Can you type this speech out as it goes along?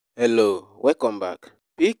Hello, welcome back.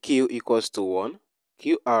 PQ equals to 1,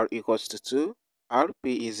 QR equals to 2,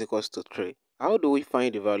 RP is equals to 3. How do we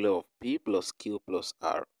find the value of P plus Q plus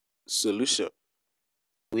R? Solution.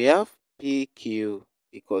 We have PQ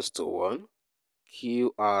equals to 1,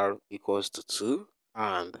 QR equals to 2,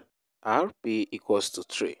 and RP equals to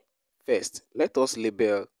 3. First, let us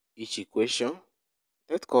label each equation.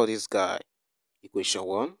 Let's call this guy equation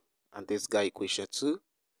 1 and this guy equation 2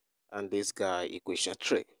 and this guy equation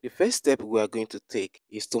 3. The first step we are going to take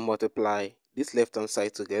is to multiply this left hand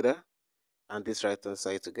side together and this right hand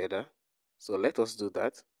side together. So let us do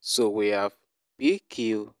that. So we have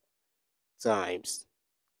PQ times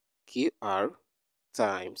QR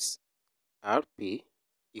times RP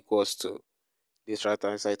equals to this right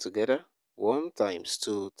hand side together 1 times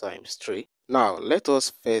 2 times 3. Now let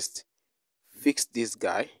us first fix this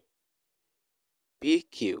guy.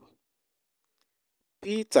 PQ,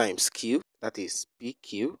 P times Q, that is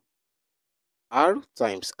PQ, R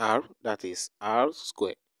times R, that is R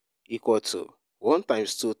square, equal to 1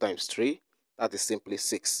 times 2 times 3, that is simply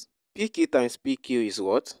 6. PQ times PQ is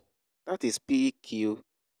what? That is PQ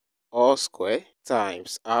all square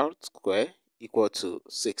times R square equal to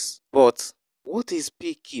 6. But what is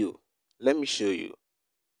PQ? Let me show you.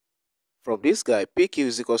 From this guy, PQ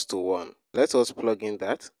is equals to 1. Let us plug in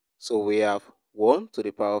that. So we have 1 to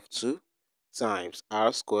the power of 2 times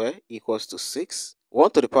R square equals to 6.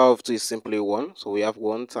 1 to the power of 2 is simply 1. So we have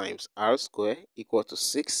 1 times R square equal to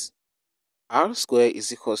 6. R square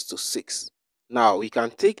is equals to 6. Now we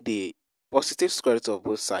can take the positive square root of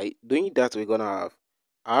both sides. Doing that, we're going to have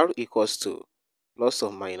R equals to plus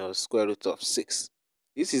or minus square root of 6.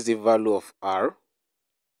 This is the value of R.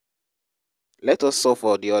 Let us solve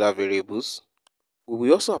for the other variables. We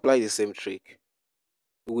will also apply the same trick.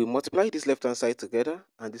 We will multiply this left hand side together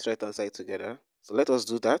and this right hand side together. So let us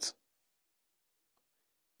do that.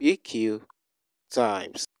 PQ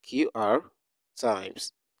times QR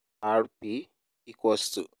times RP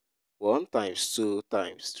equals to 1 times 2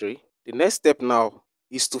 times 3. The next step now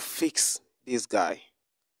is to fix this guy.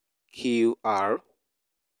 QR.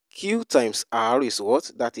 Q times R is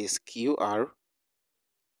what? That is QR.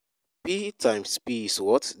 P times P is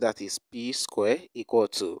what? That is P square equal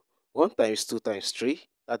to 1 times 2 times 3.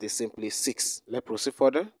 That is simply 6. Let's proceed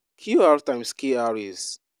further. QR times QR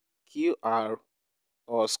is QR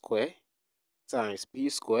all square times P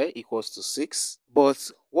square equals to 6.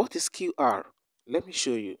 But what is QR? Let me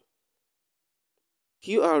show you.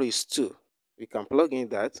 QR is 2. We can plug in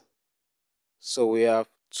that. So we have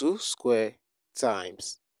 2 square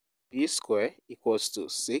times P square equals to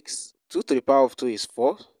 6. 2 to the power of 2 is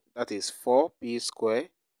 4. That is 4P square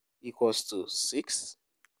equals to 6.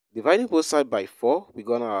 Dividing both sides by 4, we're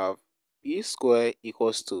going to have P square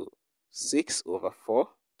equals to 6 over 4.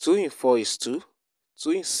 2 in 4 is 2.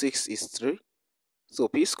 2 in 6 is 3. So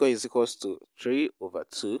P square is equals to 3 over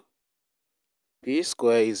 2. P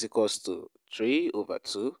square is equals to 3 over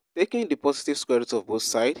 2. Taking the positive square root of both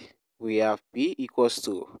sides, we have P equals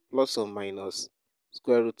to plus or minus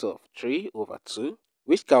square root of 3 over 2,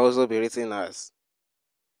 which can also be written as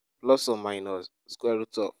plus or minus square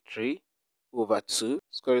root of 3 over 2,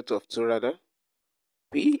 square root of 2 rather.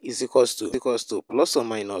 P is equals to plus or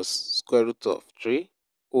minus square root of 3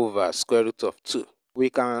 over square root of 2. We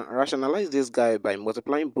can rationalize this guy by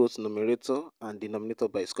multiplying both numerator and denominator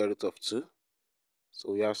by square root of 2.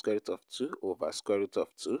 So we have square root of 2 over square root of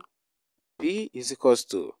 2. P is equals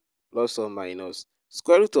to plus or minus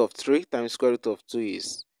square root of 3 times square root of 2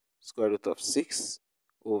 is square root of 6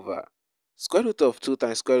 over square root of 2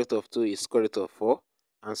 times square root of 2 is square root of 4,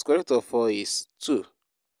 and square root of 4 is 2.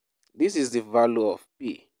 This is the value of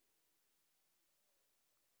P.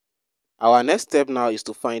 Our next step now is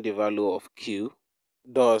to find the value of Q.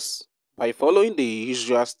 Thus, by following the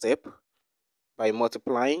usual step, by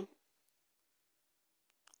multiplying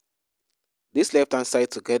this left hand side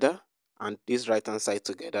together and this right hand side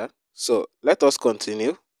together. So let us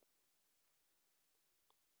continue.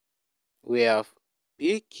 We have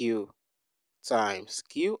PQ times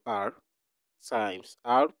QR times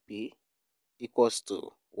RP equals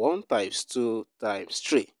to 1 times 2 times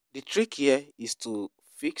 3. The trick here is to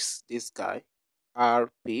fix this guy,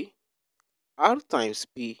 RP. R times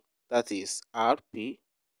P, that is RP.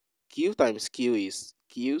 Q times Q is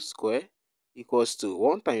Q square equals to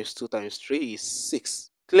 1 times 2 times 3 is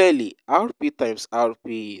 6. Clearly, RP times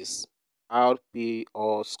RP is RP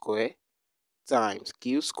all square times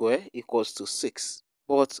Q square equals to 6.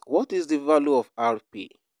 But what is the value of RP?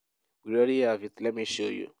 We already have it. Let me show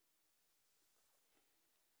you.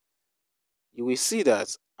 You will see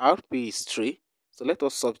that RP is 3. So let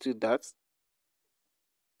us substitute that.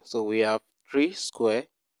 So we have 3 square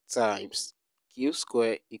times q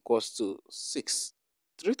square equals to 6.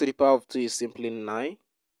 3 to the power of 2 is simply 9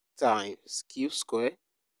 times q square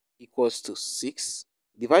equals to 6.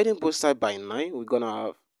 Dividing both sides by 9, we're going to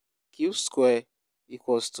have q square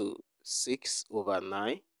equals to 6 over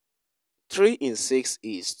 9. 3 in 6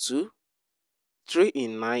 is 2. 3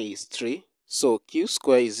 in 9 is 3. So q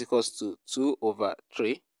square is equals to 2 over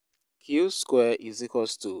 3. Q square is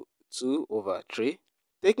equals to 2 over 3.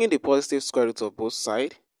 Taking the positive square root of both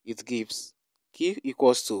sides, it gives q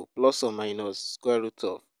equals to plus or minus square root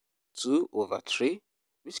of 2 over 3,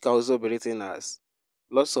 which can also be written as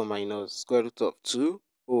plus or minus square root of 2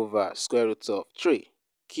 over square root of 3.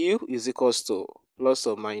 Q is equals to plus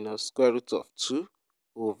or minus square root of 2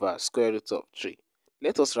 over square root of 3.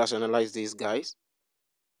 Let us rationalize these guys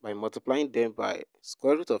by multiplying them by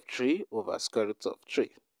square root of 3 over square root of 3.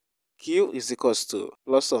 Q is equals to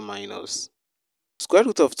plus or minus square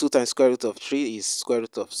root of 2 times square root of 3 is square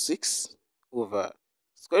root of 6 over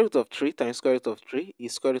square root of 3 times square root of 3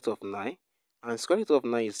 is square root of 9, and square root of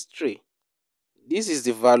 9 is 3. This is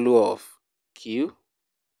the value of Q,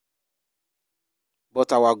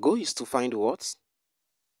 but our goal is to find what?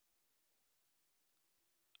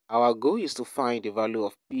 Our goal is to find the value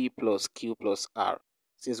of P plus Q plus R.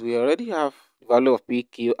 Since we already have the value of P,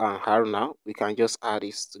 Q, and R now, we can just add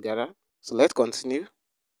this together. So let's continue.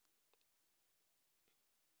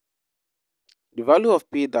 The value of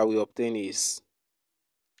P that we obtain is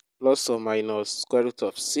plus or minus square root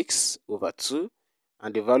of 6 over 2,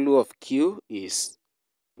 and the value of Q is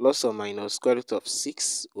plus or minus square root of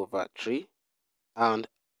 6 over 3, and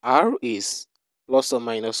R is plus or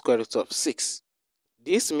minus square root of 6.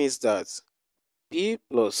 This means that P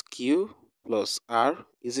plus Q plus R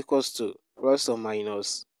is equals to plus or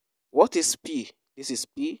minus, what is P? This is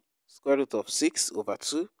P square root of 6 over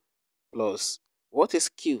 2 plus, what is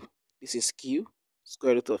Q? This is Q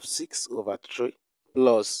square root of 6 over 3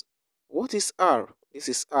 plus, what is R? This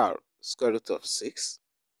is R square root of 6.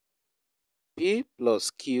 P plus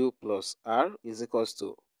Q plus R is equals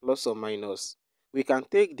to plus or minus, we can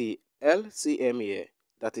take the LCM here,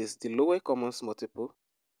 that is the lower common multiple.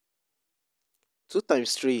 2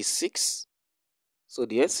 times 3 is 6. So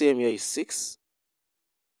the LCM here is 6.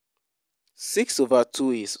 6 over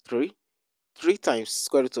 2 is 3. 3 times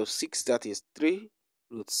square root of 6, that is 3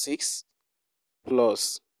 root 6,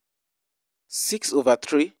 plus 6 over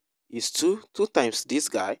 3 is 2. 2 times this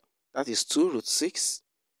guy, that is 2 root 6,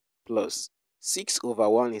 plus 6 over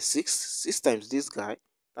 1 is 6. 6 times this guy,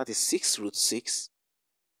 that is 6 root 6.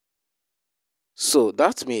 So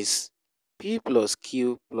that means P plus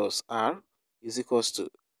Q plus R is equals to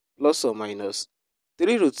plus or minus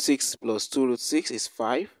 3 root 6 plus 2 root 6 is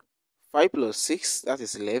 5. 5 plus 6, that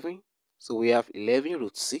is 11. So we have 11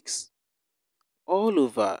 root 6 all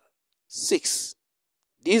over 6.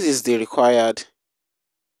 This is the required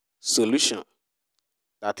solution.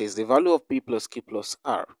 That is, the value of P plus Q plus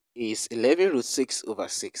R is 11 root 6 over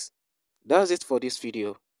 6. That's it for this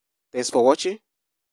video. Thanks for watching.